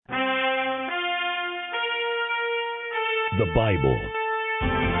The Bible,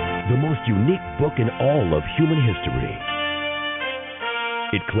 the most unique book in all of human history.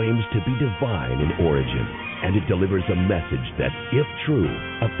 It claims to be divine in origin, and it delivers a message that, if true,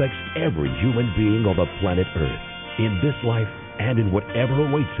 affects every human being on the planet Earth, in this life and in whatever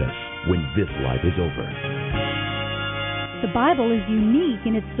awaits us when this life is over. The Bible is unique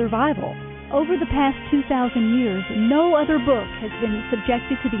in its survival. Over the past 2,000 years, no other book has been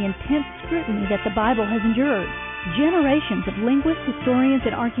subjected to the intense scrutiny that the Bible has endured. Generations of linguists, historians,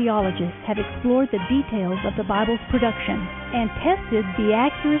 and archaeologists have explored the details of the Bible's production and tested the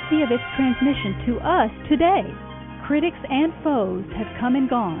accuracy of its transmission to us today. Critics and foes have come and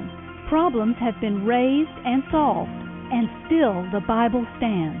gone. Problems have been raised and solved, and still the Bible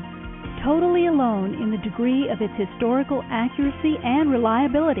stands, totally alone in the degree of its historical accuracy and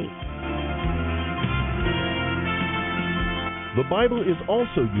reliability. The Bible is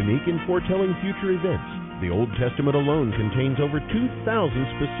also unique in foretelling future events. The Old Testament alone contains over 2,000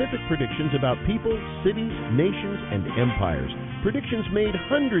 specific predictions about people, cities, nations, and empires. Predictions made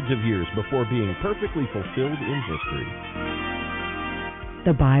hundreds of years before being perfectly fulfilled in history.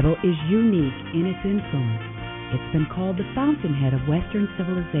 The Bible is unique in its influence. It's been called the fountainhead of Western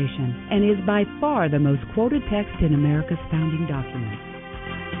civilization and is by far the most quoted text in America's founding documents.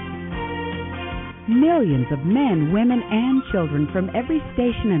 Millions of men, women, and children from every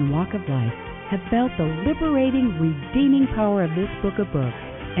station and walk of life have felt the liberating, redeeming power of this book of books,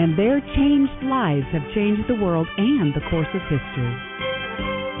 and their changed lives have changed the world and the course of history.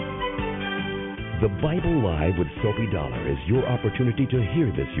 The Bible Live with Soapy Dollar is your opportunity to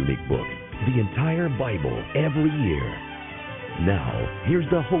hear this unique book, the entire Bible, every year. Now, here's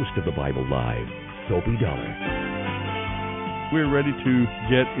the host of the Bible Live, Soapy Dollar. We're ready to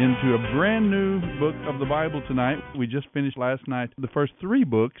get into a brand new book of the Bible tonight. We just finished last night the first three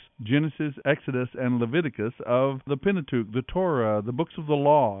books, Genesis, Exodus, and Leviticus, of the Pentateuch, the Torah, the books of the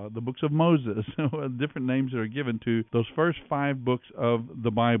law, the books of Moses, different names that are given to those first five books of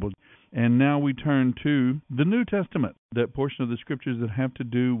the Bible. And now we turn to the New Testament, that portion of the Scriptures that have to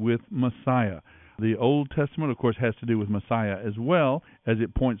do with Messiah. The Old Testament, of course, has to do with Messiah as well, as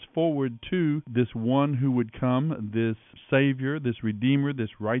it points forward to this one who would come, this Savior, this Redeemer, this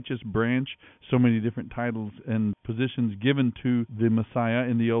righteous branch, so many different titles and positions given to the Messiah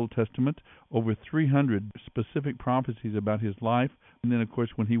in the Old Testament, over 300 specific prophecies about his life. And then, of course,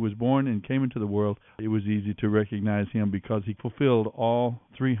 when he was born and came into the world, it was easy to recognize him because he fulfilled all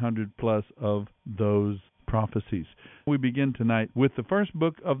 300 plus of those prophecies. We begin tonight with the first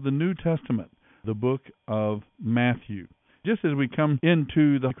book of the New Testament, the book of Matthew. Just as we come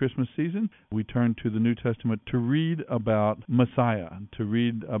into the Christmas season, we turn to the New Testament to read about Messiah, to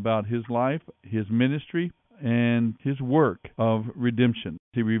read about his life, his ministry, and his work of redemption.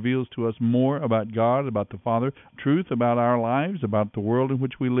 He reveals to us more about God, about the Father, truth about our lives, about the world in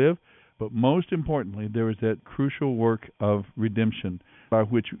which we live, but most importantly, there is that crucial work of redemption by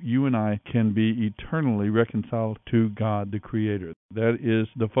which you and I can be eternally reconciled to God, the Creator. That is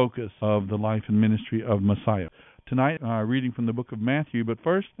the focus of the life and ministry of Messiah. Tonight, reading from the book of Matthew, but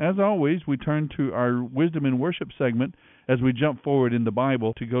first, as always, we turn to our Wisdom and Worship segment as we jump forward in the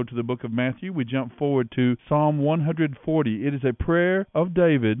Bible to go to the book of Matthew. We jump forward to Psalm 140. It is a prayer of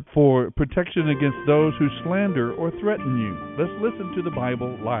David for protection against those who slander or threaten you. Let's listen to the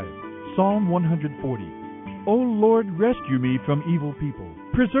Bible live. Psalm 140. O Lord, rescue me from evil people.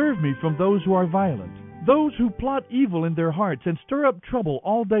 Preserve me from those who are violent, those who plot evil in their hearts and stir up trouble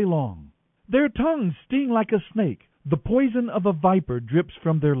all day long. Their tongues sting like a snake. The poison of a viper drips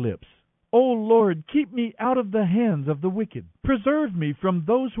from their lips. O Lord, keep me out of the hands of the wicked. Preserve me from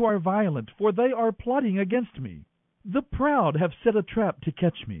those who are violent, for they are plotting against me. The proud have set a trap to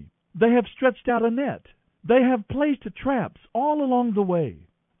catch me. They have stretched out a net. They have placed traps all along the way.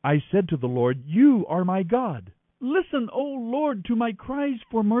 I said to the Lord, You are my God. Listen, O Lord, to my cries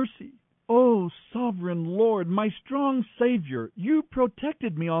for mercy. O sovereign Lord, my strong Savior, you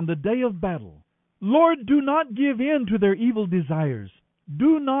protected me on the day of battle. Lord, do not give in to their evil desires.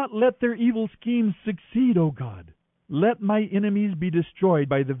 Do not let their evil schemes succeed, O God. Let my enemies be destroyed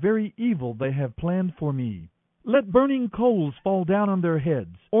by the very evil they have planned for me. Let burning coals fall down on their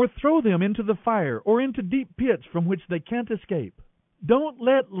heads, or throw them into the fire, or into deep pits from which they can't escape. Don't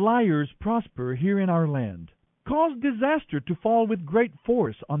let liars prosper here in our land. Cause disaster to fall with great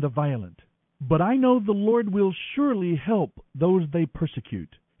force on the violent. But I know the Lord will surely help those they persecute.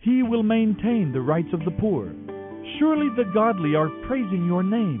 He will maintain the rights of the poor. Surely the godly are praising your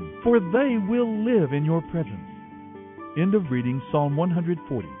name, for they will live in your presence. End of reading Psalm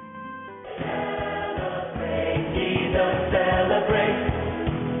 140. Celebrate, Jesus, celebrate.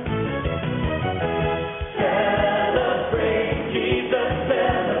 Celebrate.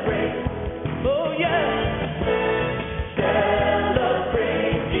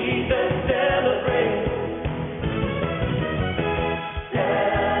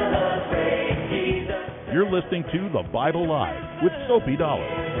 listening to The Bible Live with Soapy Dollar.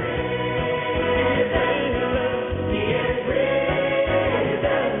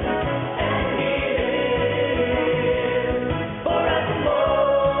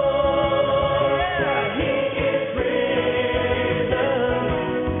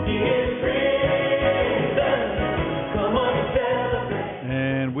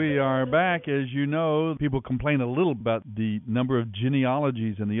 Back, as you know, people complain a little about the number of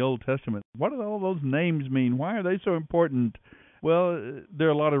genealogies in the Old Testament. What do all those names mean? Why are they so important? Well, there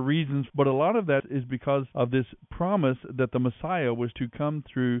are a lot of reasons, but a lot of that is because of this promise that the Messiah was to come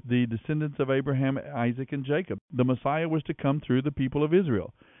through the descendants of Abraham, Isaac, and Jacob. The Messiah was to come through the people of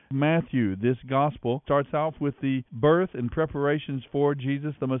Israel. Matthew, this gospel, starts off with the birth and preparations for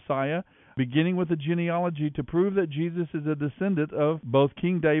Jesus the Messiah, beginning with a genealogy to prove that Jesus is a descendant of both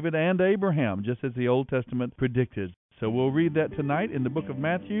King David and Abraham, just as the Old Testament predicted. So we'll read that tonight in the book of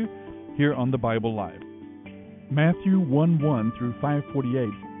Matthew here on the Bible Live. Matthew 1:1 through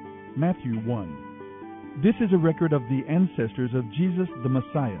 5:48. Matthew 1. This is a record of the ancestors of Jesus the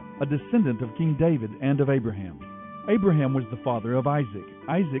Messiah, a descendant of King David and of Abraham. Abraham was the father of Isaac.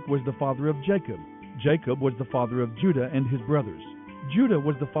 Isaac was the father of Jacob. Jacob was the father of Judah and his brothers. Judah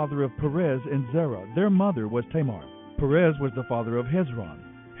was the father of Perez and Zerah. Their mother was Tamar. Perez was the father of Hezron.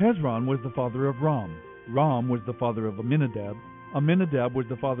 Hezron was the father of Ram. Ram was the father of Amminadab. Amminadab was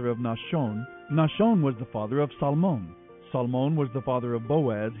the father of Nahshon. Nahshon was the father of Salmon. Salmon was the father of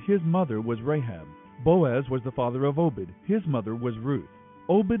Boaz. His mother was Rahab. Boaz was the father of Obed. His mother was Ruth.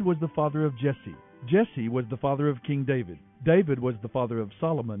 Obed was the father of Jesse. Jesse was the father of King David. David was the father of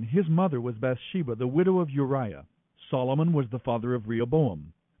Solomon. His mother was Bathsheba, the widow of Uriah. Solomon was the father of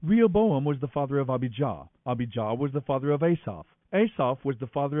Rehoboam. Rehoboam was the father of Abijah. Abijah was the father of Asaph. Asaph was the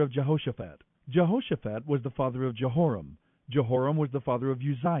father of Jehoshaphat. Jehoshaphat was the father of Jehoram. Jehoram was the father of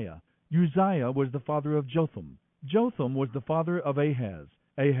Uzziah. Uzziah was the father of Jotham. Jotham was the father of Ahaz.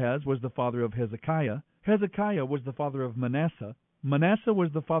 Ahaz was the father of Hezekiah. Hezekiah was the father of Manasseh. Manasseh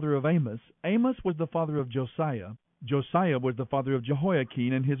was the father of Amos. Amos was the father of Josiah. Josiah was the father of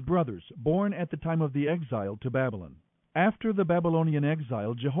Jehoiakim and his brothers, born at the time of the exile to Babylon. After the Babylonian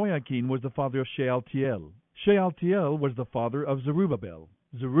exile, Jehoiakim was the father of Shealtiel. Shealtiel was the father of Zerubbabel.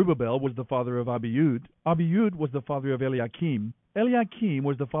 Zerubbabel was the father of Abiud. Abiud was the father of Eliakim. Eliakim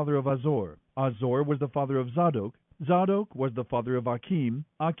was the father of Azor. Azor was the father of Zadok. Zadok was the father of Akim.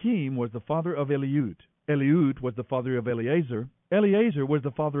 Akim was the father of Eliud. Eliud was the father of Eleazar. Eleazar was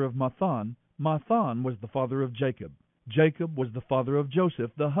the father of Mathan. Mathan was the father of Jacob. Jacob was the father of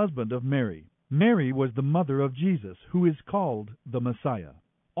Joseph, the husband of Mary. Mary was the mother of Jesus, who is called the Messiah.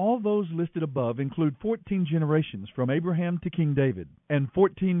 All those listed above include 14 generations from Abraham to King David, and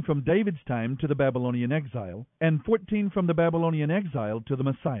 14 from David's time to the Babylonian exile, and 14 from the Babylonian exile to the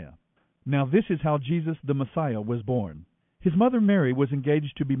Messiah. Now this is how Jesus the Messiah was born. His mother Mary was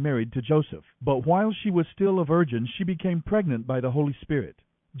engaged to be married to Joseph, but while she was still a virgin, she became pregnant by the Holy Spirit.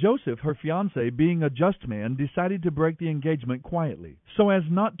 Joseph, her fiancé, being a just man, decided to break the engagement quietly, so as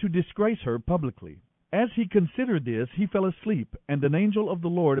not to disgrace her publicly. As he considered this, he fell asleep, and an angel of the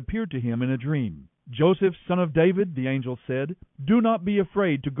Lord appeared to him in a dream. "Joseph, son of David," the angel said, "do not be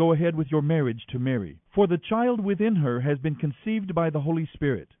afraid to go ahead with your marriage to Mary, for the child within her has been conceived by the Holy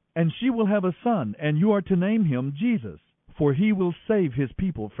Spirit, and she will have a son, and you are to name him Jesus, for he will save his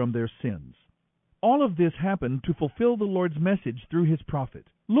people from their sins." All of this happened to fulfill the Lord's message through his prophet.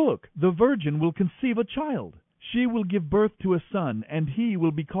 "Look, the virgin will conceive a child. She will give birth to a son, and he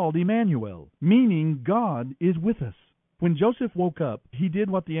will be called Emmanuel," meaning God is with us. When Joseph woke up, he did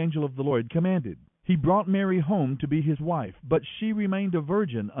what the angel of the Lord commanded. He brought Mary home to be his wife, but she remained a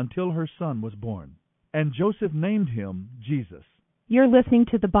virgin until her son was born. And Joseph named him Jesus. You're listening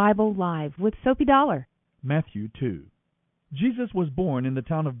to the Bible Live with Soapy Dollar. Matthew 2. Jesus was born in the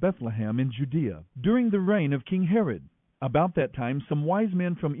town of Bethlehem in Judea during the reign of King Herod. About that time, some wise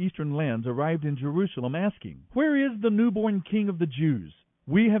men from eastern lands arrived in Jerusalem asking, "Where is the newborn King of the Jews?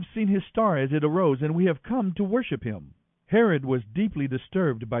 We have seen his star as it arose, and we have come to worship him." Herod was deeply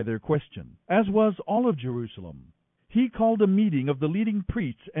disturbed by their question, as was all of Jerusalem. He called a meeting of the leading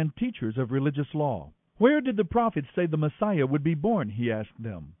priests and teachers of religious law. "Where did the prophets say the Messiah would be born?" he asked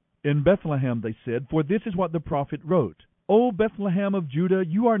them. "In Bethlehem," they said, "for this is what the prophet wrote. O Bethlehem of Judah,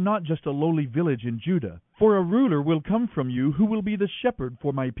 you are not just a lowly village in Judah, for a ruler will come from you who will be the shepherd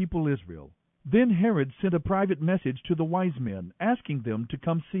for my people Israel." Then Herod sent a private message to the wise men, asking them to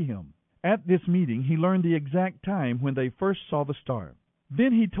come see him. At this meeting he learned the exact time when they first saw the star.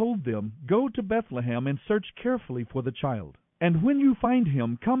 Then he told them, "Go to Bethlehem and search carefully for the child. And when you find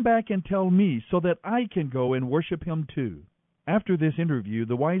him, come back and tell me so that I can go and worship him too." After this interview,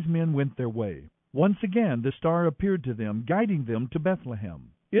 the wise men went their way. Once again the star appeared to them, guiding them to Bethlehem.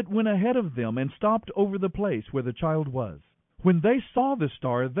 It went ahead of them and stopped over the place where the child was. When they saw the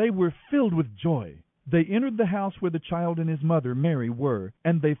star, they were filled with joy. They entered the house where the child and his mother, Mary, were,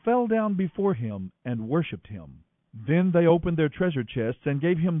 and they fell down before him and worshipped him. Then they opened their treasure chests and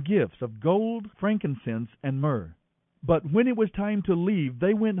gave him gifts of gold, frankincense, and myrrh. But when it was time to leave,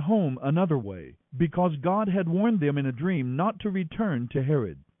 they went home another way, because God had warned them in a dream not to return to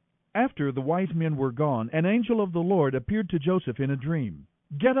Herod. After the wise men were gone, an angel of the Lord appeared to Joseph in a dream.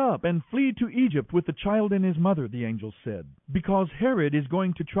 "Get up and flee to Egypt with the child and his mother," the angel said, "because Herod is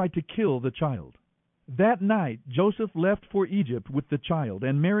going to try to kill the child." That night Joseph left for Egypt with the child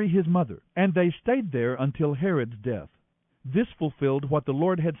and Mary his mother, and they stayed there until Herod's death. This fulfilled what the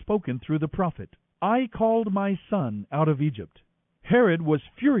Lord had spoken through the prophet, "I called my son out of Egypt." Herod was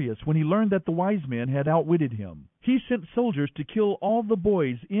furious when he learned that the wise men had outwitted him. He sent soldiers to kill all the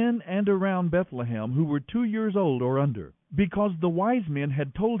boys in and around Bethlehem who were 2 years old or under, because the wise men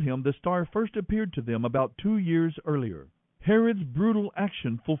had told him the star first appeared to them about 2 years earlier. Herod's brutal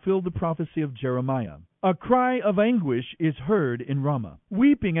action fulfilled the prophecy of Jeremiah. A cry of anguish is heard in Ramah,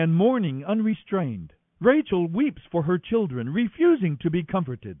 weeping and mourning unrestrained. Rachel weeps for her children, refusing to be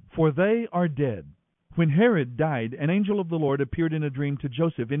comforted, for they are dead. When Herod died, an angel of the Lord appeared in a dream to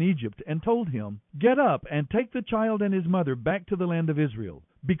Joseph in Egypt and told him, "Get up and take the child and his mother back to the land of Israel,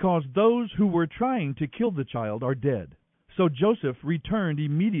 because those who were trying to kill the child are dead." So Joseph returned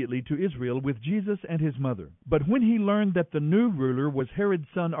immediately to Israel with Jesus and his mother. But when he learned that the new ruler was Herod's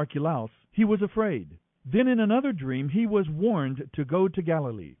son Archelaus, he was afraid. Then in another dream he was warned to go to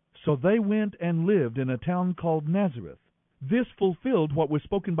Galilee. So they went and lived in a town called Nazareth. This fulfilled what was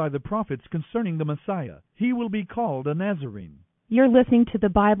spoken by the prophets concerning the Messiah. He will be called a Nazarene. You're listening to the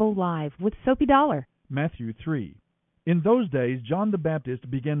Bible Live with Soapy Dollar. Matthew 3. In those days John the Baptist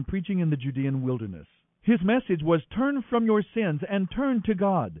began preaching in the Judean wilderness. His message was, "Turn from your sins and turn to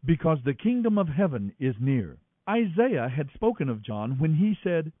God, because the kingdom of heaven is near." Isaiah had spoken of John when he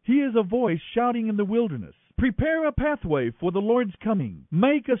said, "He is a voice shouting in the wilderness, 'Prepare a pathway for the Lord's coming.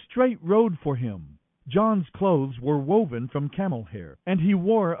 Make a straight road for him.'" John's clothes were woven from camel hair, and he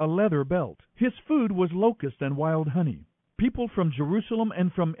wore a leather belt. His food was locust and wild honey. People from Jerusalem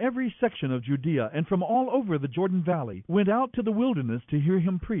and from every section of Judea and from all over the Jordan Valley went out to the wilderness to hear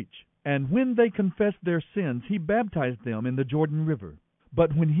him preach. And when they confessed their sins, he baptized them in the Jordan River.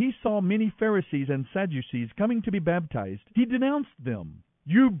 But when he saw many Pharisees and Sadducees coming to be baptized, he denounced them.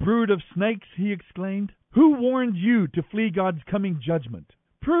 "You brood of snakes," he exclaimed, "who warned you to flee God's coming judgment?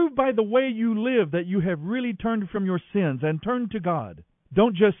 Prove by the way you live that you have really turned from your sins and turned to God.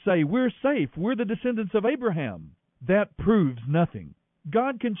 Don't just say, 'We're safe, we're the descendants of Abraham.' That proves nothing.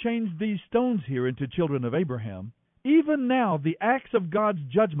 God can change these stones here into children of Abraham. Even now the axe of God's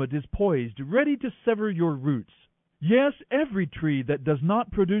judgment is poised, ready to sever your roots. Yes, every tree that does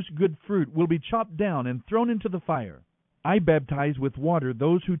not produce good fruit will be chopped down and thrown into the fire. I baptize with water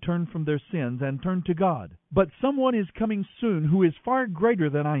those who turn from their sins and turn to God. But someone is coming soon who is far greater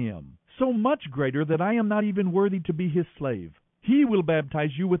than I am, so much greater that I am not even worthy to be his slave. He will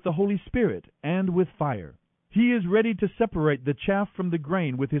baptize you with the Holy Spirit and with fire. He is ready to separate the chaff from the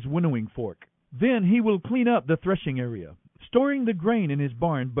grain with his winnowing fork. Then he will clean up the threshing area, storing the grain in his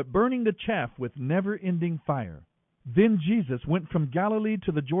barn, but burning the chaff with never-ending fire." Then Jesus went from Galilee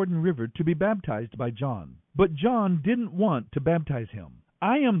to the Jordan River to be baptized by John. But John didn't want to baptize him.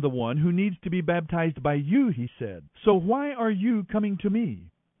 "I am the one who needs to be baptized by you," he said. "So why are you coming to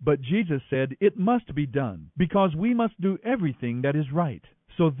me?" But Jesus said, "It must be done, because we must do everything that is right."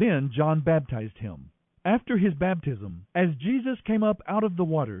 So then John baptized him. After his baptism, as Jesus came up out of the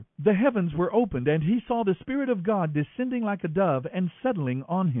water, the heavens were opened, and he saw the Spirit of God descending like a dove and settling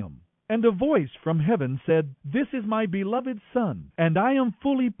on him. And a voice from heaven said, "This is my beloved Son, and I am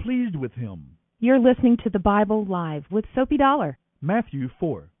fully pleased with him." You're listening to the Bible Live with Soapy Dollar. Matthew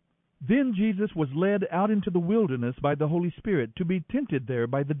 4. Then Jesus was led out into the wilderness by the Holy Spirit to be tempted there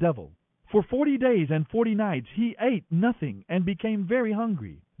by the devil. For 40 days and 40 nights he ate nothing and became very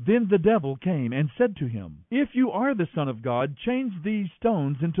hungry. Then the devil came and said to him, "If you are the Son of God, change these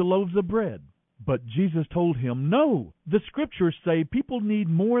stones into loaves of bread." But Jesus told him, "No, the Scriptures say people need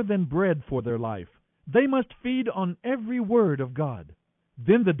more than bread for their life. They must feed on every word of God."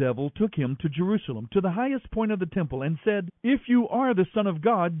 Then the devil took him to Jerusalem, to the highest point of the temple, and said, "If you are the Son of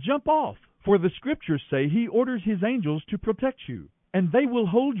God, jump off, for the Scriptures say he orders his angels to protect you, and they will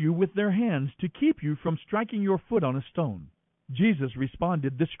hold you with their hands to keep you from striking your foot on a stone." Jesus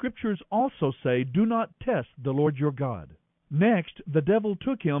responded, "The Scriptures also say, 'Do not test the Lord your God.'" Next, the devil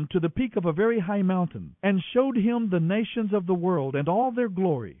took him to the peak of a very high mountain, and showed him the nations of the world and all their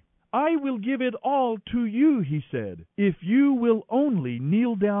glory. I will give it all to you, he said, if you will only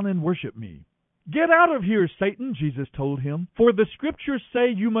kneel down and worship me. Get out of here, Satan, Jesus told him, for the Scriptures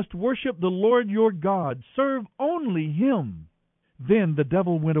say you must worship the Lord your God, serve only Him. Then the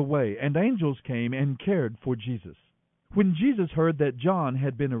devil went away, and angels came and cared for Jesus. When Jesus heard that John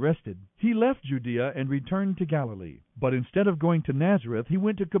had been arrested, he left Judea and returned to Galilee. But instead of going to Nazareth, he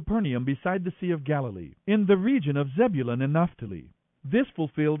went to Capernaum beside the Sea of Galilee, in the region of Zebulun and Naphtali. This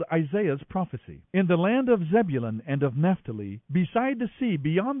fulfilled Isaiah's prophecy. In the land of Zebulun and of Naphtali, beside the sea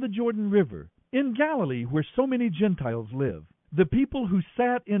beyond the Jordan River, in Galilee where so many Gentiles live, the people who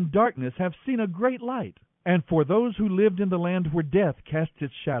sat in darkness have seen a great light. And for those who lived in the land where death casts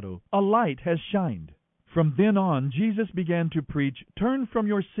its shadow, a light has shined. From then on, Jesus began to preach, "Turn from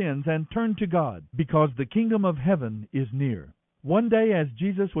your sins and turn to God, because the kingdom of heaven is near." One day as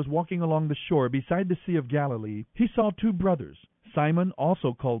Jesus was walking along the shore beside the Sea of Galilee, he saw two brothers, Simon,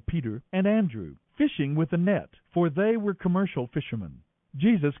 also called Peter, and Andrew, fishing with a net, for they were commercial fishermen.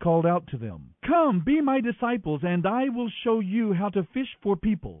 Jesus called out to them, "Come, be my disciples, and I will show you how to fish for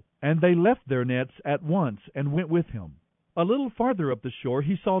people." And they left their nets at once and went with him. A little farther up the shore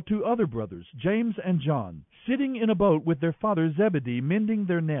he saw two other brothers, James and John, sitting in a boat with their father Zebedee, mending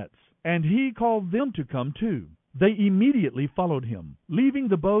their nets. And he called them to come too. They immediately followed him, leaving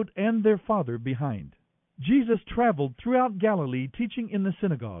the boat and their father behind. Jesus traveled throughout Galilee, teaching in the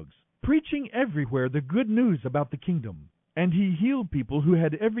synagogues, preaching everywhere the good news about the kingdom. And he healed people who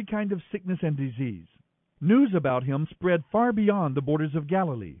had every kind of sickness and disease. News about him spread far beyond the borders of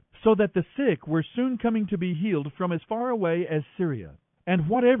Galilee, so that the sick were soon coming to be healed from as far away as Syria. And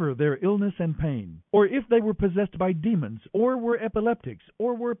whatever their illness and pain, or if they were possessed by demons, or were epileptics,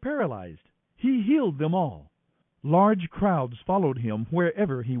 or were paralyzed, he healed them all. Large crowds followed him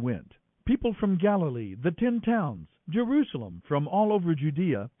wherever he went. People from Galilee, the 10 towns, Jerusalem, from all over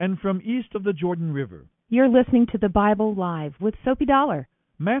Judea, and from east of the Jordan River. You're listening to the Bible Live with Soapy Dollar.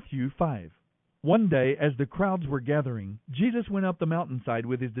 Matthew 5. One day, as the crowds were gathering, Jesus went up the mountainside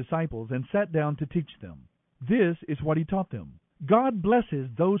with his disciples and sat down to teach them. This is what he taught them. God blesses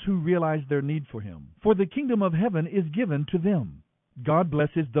those who realize their need for him, for the kingdom of heaven is given to them. God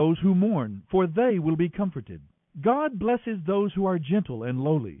blesses those who mourn, for they will be comforted. God blesses those who are gentle and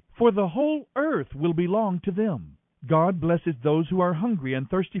lowly, for the whole earth will belong to them. God blesses those who are hungry and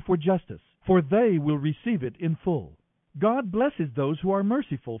thirsty for justice, for they will receive it in full. God blesses those who are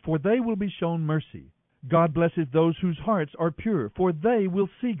merciful, for they will be shown mercy. God blesses those whose hearts are pure, for they will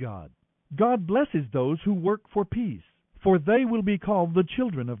see God. God blesses those who work for peace, for they will be called the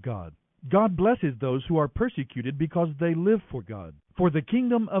children of God. God blesses those who are persecuted because they live for God, for the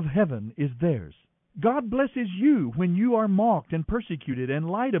kingdom of heaven is theirs. God blesses you when you are mocked and persecuted and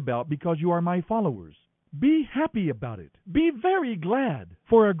lied about because you are my followers. Be happy about it. Be very glad,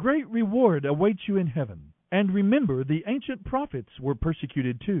 for a great reward awaits you in heaven. And remember, the ancient prophets were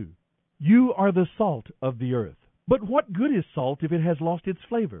persecuted too. You are the salt of the earth. But what good is salt if it has lost its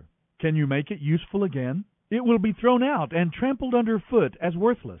flavor? Can you make it useful again? It will be thrown out and trampled underfoot as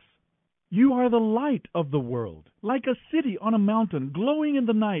worthless. You are the light of the world, like a city on a mountain glowing in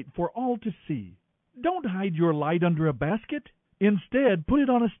the night for all to see. Don't hide your light under a basket. Instead, put it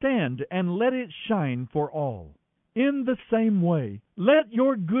on a stand and let it shine for all. In the same way, let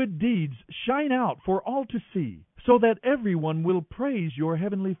your good deeds shine out for all to see, so that everyone will praise your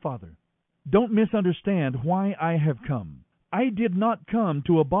heavenly Father. Don't misunderstand why I have come. I did not come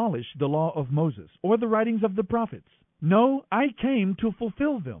to abolish the law of Moses or the writings of the prophets. No, I came to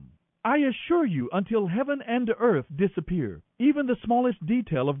fulfill them. I assure you, until heaven and earth disappear, even the smallest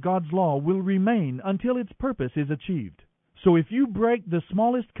detail of God's law will remain until its purpose is achieved. So if you break the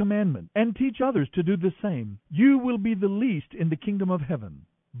smallest commandment and teach others to do the same, you will be the least in the kingdom of heaven.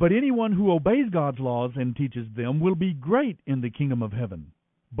 But anyone who obeys God's laws and teaches them will be great in the kingdom of heaven.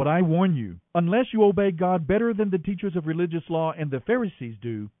 But I warn you, unless you obey God better than the teachers of religious law and the Pharisees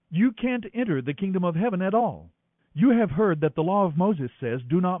do, you can't enter the kingdom of heaven at all. You have heard that the law of Moses says,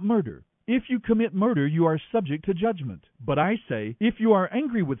 "Do not murder." If you commit murder, you are subject to judgment. But I say, if you are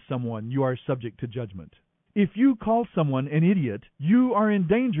angry with someone, you are subject to judgment. If you call someone an idiot, you are in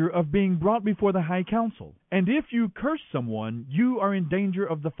danger of being brought before the high council. And if you curse someone, you are in danger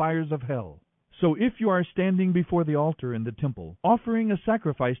of the fires of hell. So if you are standing before the altar in the temple, offering a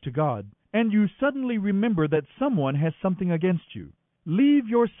sacrifice to God, and you suddenly remember that someone has something against you, leave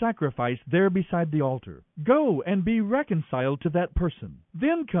your sacrifice there beside the altar. Go and be reconciled to that person.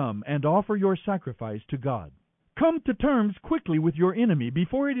 Then come and offer your sacrifice to God. Come to terms quickly with your enemy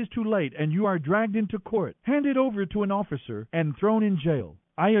before it is too late and you are dragged into court, handed over to an officer, and thrown in jail.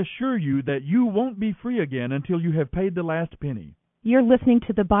 I assure you that you won't be free again until you have paid the last penny. You're listening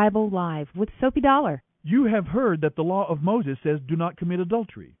to the Bible Live with Soapy Dollar. You have heard that the law of Moses says, do not commit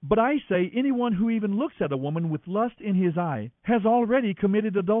adultery. But I say, anyone who even looks at a woman with lust in his eye has already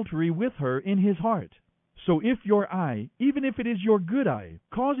committed adultery with her in his heart. So if your eye, even if it is your good eye,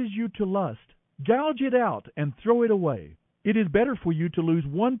 causes you to lust, gouge it out and throw it away. It is better for you to lose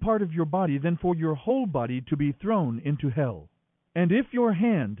one part of your body than for your whole body to be thrown into hell. And if your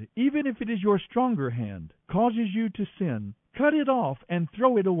hand, even if it is your stronger hand, causes you to sin, cut it off and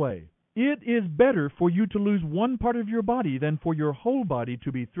throw it away. It is better for you to lose one part of your body than for your whole body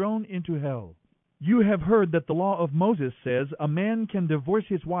to be thrown into hell. You have heard that the law of Moses says a man can divorce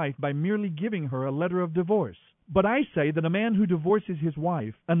his wife by merely giving her a letter of divorce. But I say that a man who divorces his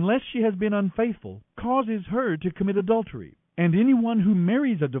wife, unless she has been unfaithful, causes her to commit adultery. And anyone who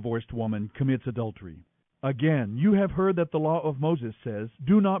marries a divorced woman commits adultery. Again, you have heard that the law of Moses says,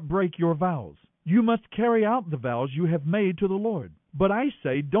 do not break your vows. You must carry out the vows you have made to the Lord. But I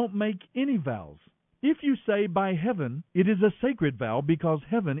say, don't make any vows. If you say, by heaven, it is a sacred vow because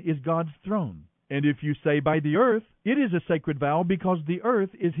heaven is God's throne. And if you say, by the earth, it is a sacred vow because the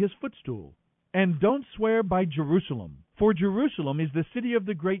earth is his footstool. And don't swear by Jerusalem, for Jerusalem is the city of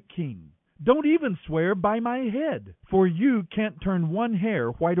the great king. Don't even swear by my head, for you can't turn one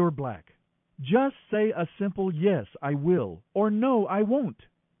hair white or black. Just say a simple yes, I will, or no, I won't.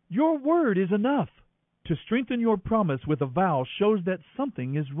 Your word is enough. To strengthen your promise with a vow shows that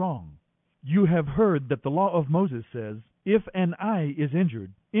something is wrong. You have heard that the law of Moses says, if an eye is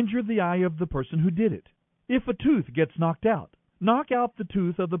injured, injure the eye of the person who did it. If a tooth gets knocked out, knock out the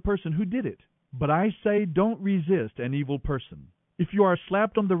tooth of the person who did it. But I say, don't resist an evil person. If you are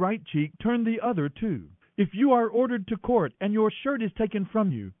slapped on the right cheek, turn the other too. If you are ordered to court and your shirt is taken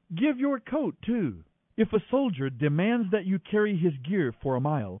from you, give your coat too. If a soldier demands that you carry his gear for a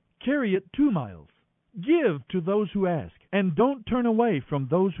mile, carry it 2 miles. Give to those who ask, and don't turn away from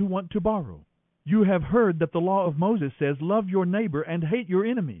those who want to borrow. You have heard that the law of Moses says, love your neighbor and hate your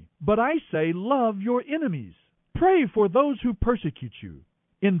enemy. But I say, love your enemies. Pray for those who persecute you.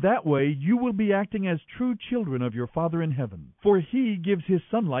 In that way you will be acting as true children of your Father in heaven. For he gives his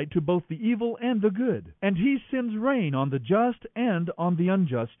sunlight to both the evil and the good, and he sends rain on the just and on the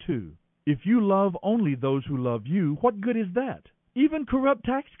unjust too. If you love only those who love you, what good is that? Even corrupt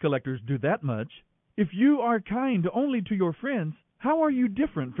tax collectors do that much. If you are kind only to your friends, how are you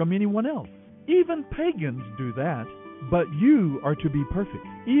different from anyone else? Even pagans do that. But you are to be perfect,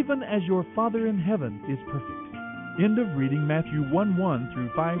 even as your Father in heaven is perfect. End of reading Matthew 1:1 through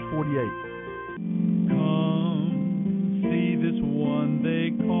 5:48. Come, see this one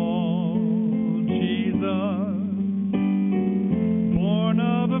they call Jesus, born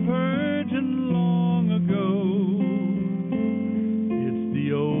of a virgin long ago. It's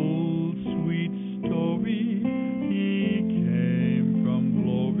the old sweet story. He came from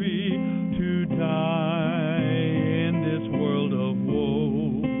glory to die in this world of woe.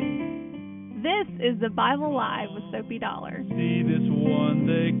 This is the Bible Live with Soapy Dollar. See this one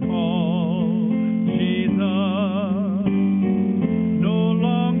they call Jesus, no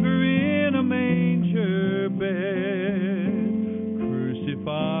longer in a manger bed,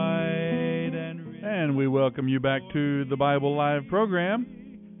 crucified and we welcome you back to the Bible Live program.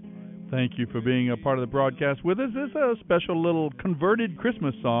 Thank you for being a part of the broadcast with us. This is a special little converted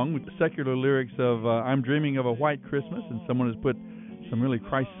Christmas song with secular lyrics of I'm Dreaming of a White Christmas, and someone has put some really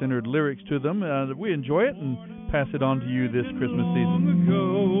Christ-centered lyrics to them. We enjoy it and pass it on to you this Christmas season.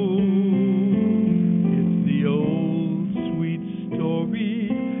 It's the old sweet story.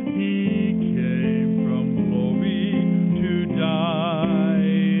 He came from glory to die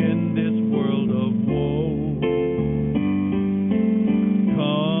in this world of woe.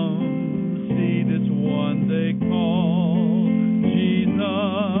 Come, see this one they call Jesus,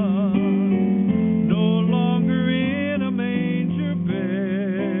 no longer in a manger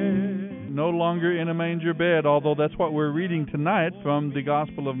bed. No longer in a manger bed, although that's what we're reading tonight from the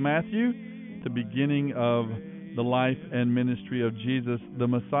Gospel of Matthew, the beginning of the life and ministry of Jesus the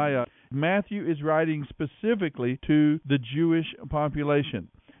Messiah. Matthew is writing specifically to the Jewish population.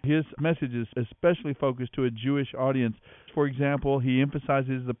 His message is especially focused to a Jewish audience. For example, he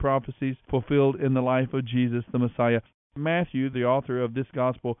emphasizes the prophecies fulfilled in the life of Jesus the Messiah. Matthew, the author of this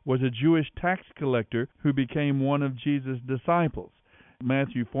gospel, was a Jewish tax collector who became one of Jesus' disciples.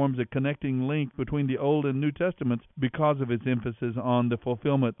 Matthew forms a connecting link between the Old and New Testaments because of its emphasis on the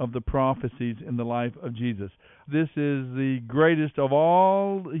fulfillment of the prophecies in the life of Jesus. This is the greatest of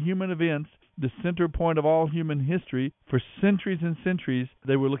all human events, the center point of all human history. For centuries and centuries,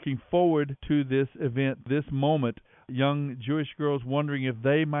 they were looking forward to this event, this moment. Young Jewish girls wondering if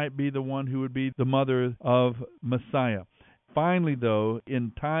they might be the one who would be the mother of Messiah. Finally, though,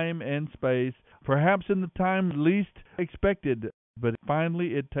 in time and space, perhaps in the time least expected, but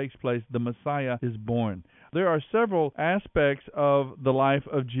finally it takes place. The Messiah is born. There are several aspects of the life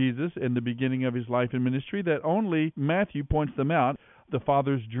of Jesus in the beginning of his life and ministry that only Matthew points them out. The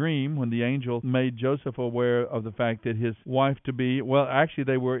father's dream, when the angel made Joseph aware of the fact that his wife-to-be, well, actually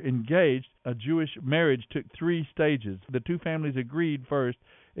they were engaged. A Jewish marriage took 3 stages. The two families agreed first,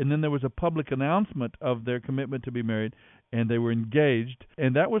 and then there was a public announcement of their commitment to be married, and they were engaged,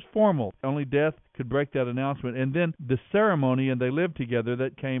 and that was formal. Only death could break that announcement. And then the ceremony, and they lived together,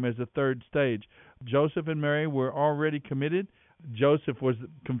 that came as a 3rd stage. Joseph and Mary were already committed. Joseph was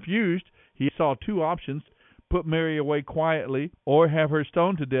confused. He saw 2 options: put Mary away quietly or have her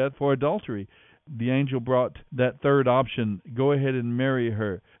stoned to death for adultery. The angel brought that 3rd option: go ahead and marry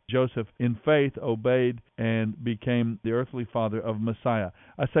her. Joseph, in faith, obeyed and became the earthly father of Messiah.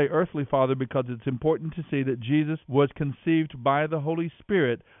 I say earthly father because it's important to see that Jesus was conceived by the Holy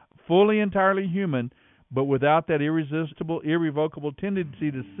Spirit, fully, entirely human, but without that irresistible, irrevocable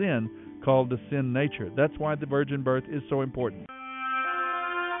tendency to sin called the sin nature. That's why the virgin birth is so important.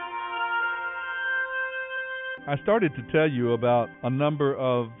 I started to tell you about a number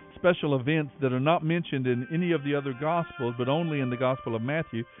of special events that are not mentioned in any of the other Gospels, but only in the Gospel of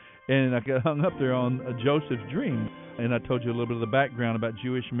Matthew. And I got hung up there on Joseph's dream. And I told you a little bit of the background about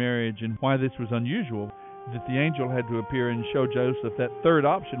Jewish marriage and why this was unusual, that the angel had to appear and show Joseph that 3rd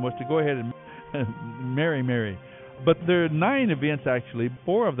option was to go ahead and marry Mary. But there are 9 events, actually,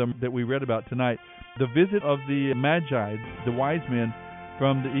 4 of them that we read about tonight. The visit of the Magi, the wise men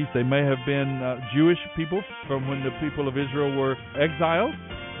from the east. They may have been Jewish people from when the people of Israel were exiled.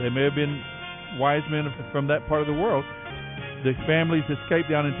 They may have been wise men from that part of the world. The families escaped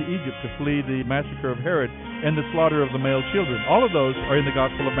down into Egypt to flee the massacre of Herod and the slaughter of the male children. All of those are in the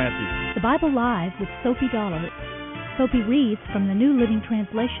Gospel of Matthew. The Bible Live with Soapy Dollar. Soapy reads from the New Living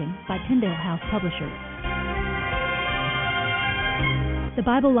Translation by Tyndale House Publishers. The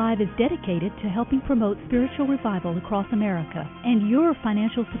Bible Live is dedicated to helping promote spiritual revival across America, and your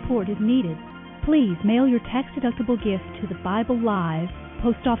financial support is needed. Please mail your tax-deductible gift to the Bible Live,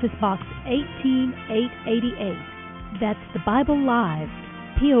 Post Office Box 18888. That's the Bible Live,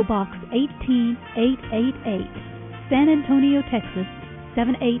 P.O. Box 18888, San Antonio, Texas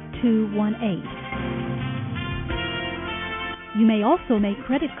 78218. You may also make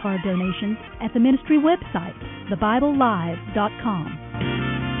credit card donations at the ministry website, thebiblelive.com.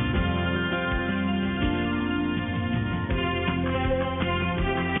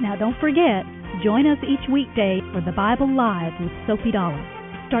 Now don't forget, join us each weekday for the Bible Live with Soapy Dollar.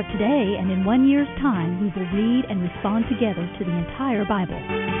 Start today, and in 1 year's time, we will read and respond together to the entire Bible.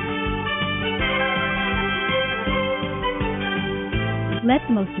 Let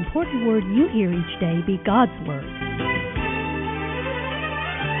the most important word you hear each day be God's Word.